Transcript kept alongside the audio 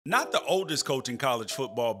Not the oldest coach in college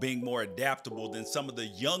football being more adaptable than some of the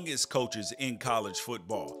youngest coaches in college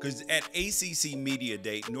football. Because at ACC Media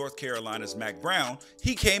Day, North Carolina's Mack Brown,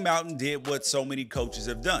 he came out and did what so many coaches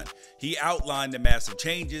have done. He outlined the massive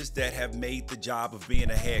changes that have made the job of being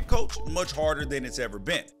a head coach much harder than it's ever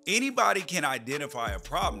been. Anybody can identify a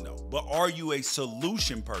problem though, but are you a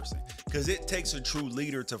solution person? Because it takes a true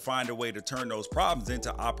leader to find a way to turn those problems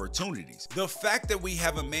into opportunities. The fact that we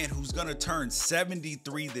have a man who's going to turn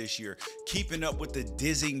 73 this year, keeping up with the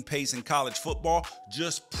dizzying pace in college football,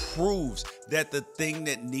 just proves that the thing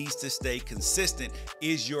that needs to stay consistent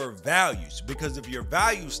is your values. Because if your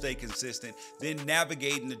values stay consistent, then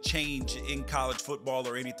navigating the change in college football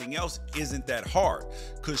or anything else isn't that hard.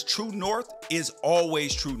 Because true north is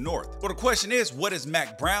always true north. Well, the question is, what is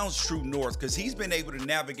Mack Brown's true north? Because he's been able to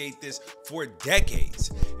navigate this for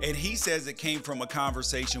decades. And he says it came from a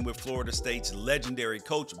conversation with Florida State's legendary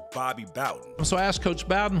coach, Bobby Bowden. So I asked Coach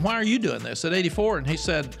Bowden, why are you doing this at 84? And he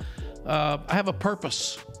said, I have a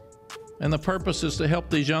purpose. And the purpose is to help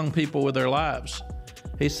these young people with their lives.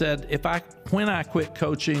 He said, when I quit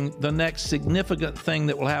coaching, the next significant thing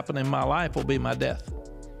that will happen in my life will be my death.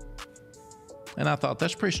 And I thought,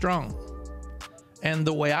 that's pretty strong. And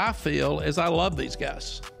the way I feel is I love these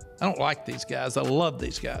guys. I don't like these guys. I love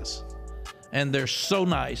these guys. And they're so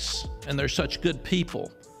nice, and they're such good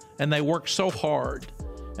people, and they work so hard,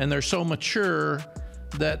 and they're so mature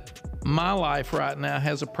that my life right now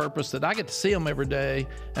has a purpose that I get to see them every day,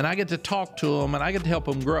 and I get to talk to them, and I get to help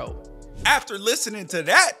them grow. After listening to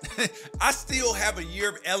that, I still have a year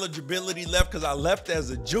of eligibility left because I left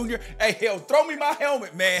as a junior. Hey, hell, throw me my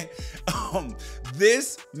helmet, man.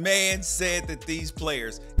 This man said that these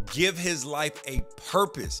players give his life a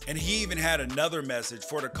purpose. And he even had another message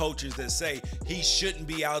for the coaches that say he shouldn't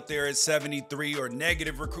be out there at 73 or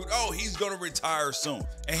negative recruit. Oh, he's going to retire soon.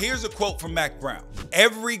 And here's a quote from Mack Brown.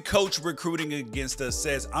 Every coach recruiting against us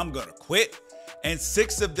says, I'm going to quit. And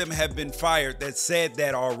 6 of them have been fired that said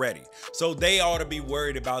that already. So they ought to be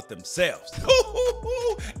worried about themselves.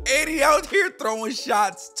 Eddie out here throwing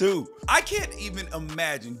shots too. I can't even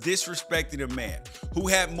imagine disrespecting a man who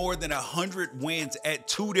had more than 100 wins at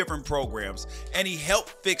 2 different programs, and he helped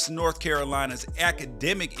fix North Carolina's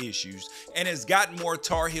academic issues and has gotten more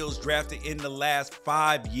Tar Heels drafted in the last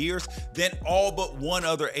 5 years than all but one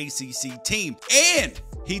other ACC team. And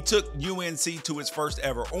he took UNC to its first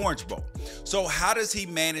ever Orange Bowl. So how does he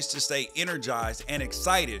manage to stay energized and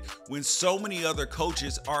excited when so many other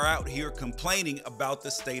coaches are out here complaining about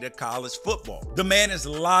the state of college football? The man is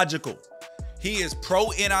logical. He is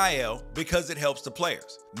pro-NIL because it helps the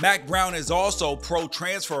players. Mack Brown is also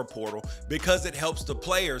pro-transfer portal because it helps the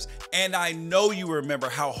players. And I know you remember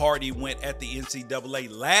how hard he went at the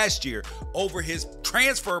NCAA last year over his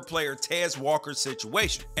transfer player Tez Walker's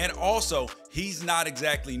situation. And also, he's not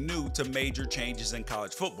exactly new to major changes in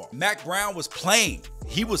college football. Mack Brown was playing.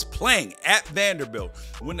 He was playing at Vanderbilt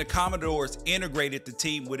when the Commodores integrated the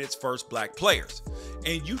team with its first black players.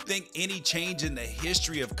 And you think any change in the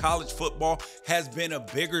history of college football has been a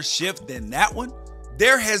bigger shift than that one?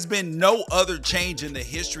 There has been no other change in the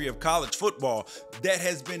history of college football that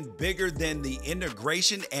has been bigger than the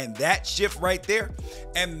integration and that shift right there.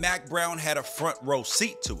 And Mack Brown had a front row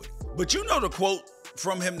seat to it. But you know the quote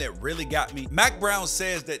from him that really got me? Mack Brown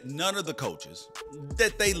says that none of the coaches,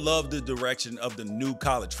 that they love the direction of the new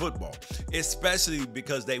college football, especially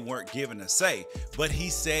because they weren't given a say. But he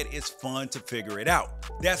said it's fun to figure it out.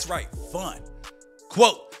 That's right, fun.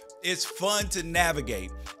 Quote, it's fun to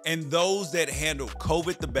navigate, and those that handle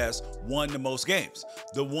COVID the best won the most games.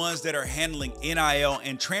 The ones that are handling NIL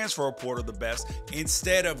and transfer portal the best,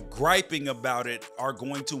 instead of griping about it, are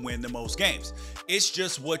going to win the most games. It's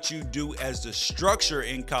just what you do as the structure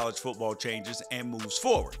in college football changes and moves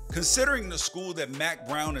forward. Considering the school that Mack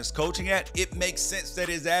Brown is coaching at, it makes sense that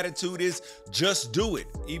his attitude is just do it,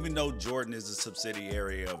 even though Jordan is a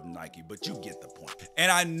subsidiary of Nike, but you get the point.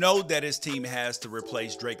 And I know that his team has to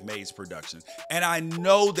replace Drake May's production. And I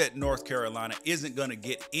know that North Carolina isn't going to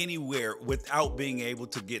get anywhere without being able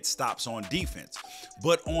to get stops on defense.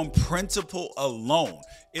 But on principle alone,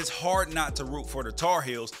 it's hard not to root for the Tar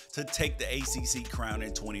Heels to take the ACC crown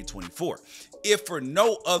in 2024. If for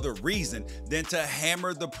no other reason than to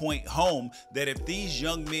hammer the point home that if these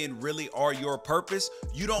young men really are your purpose,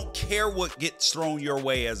 you don't care what gets thrown your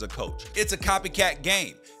way as a coach. It's a copycat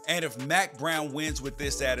game. And if Mack Brown wins with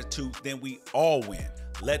this attitude, then we all win.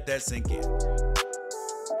 Let that sink in.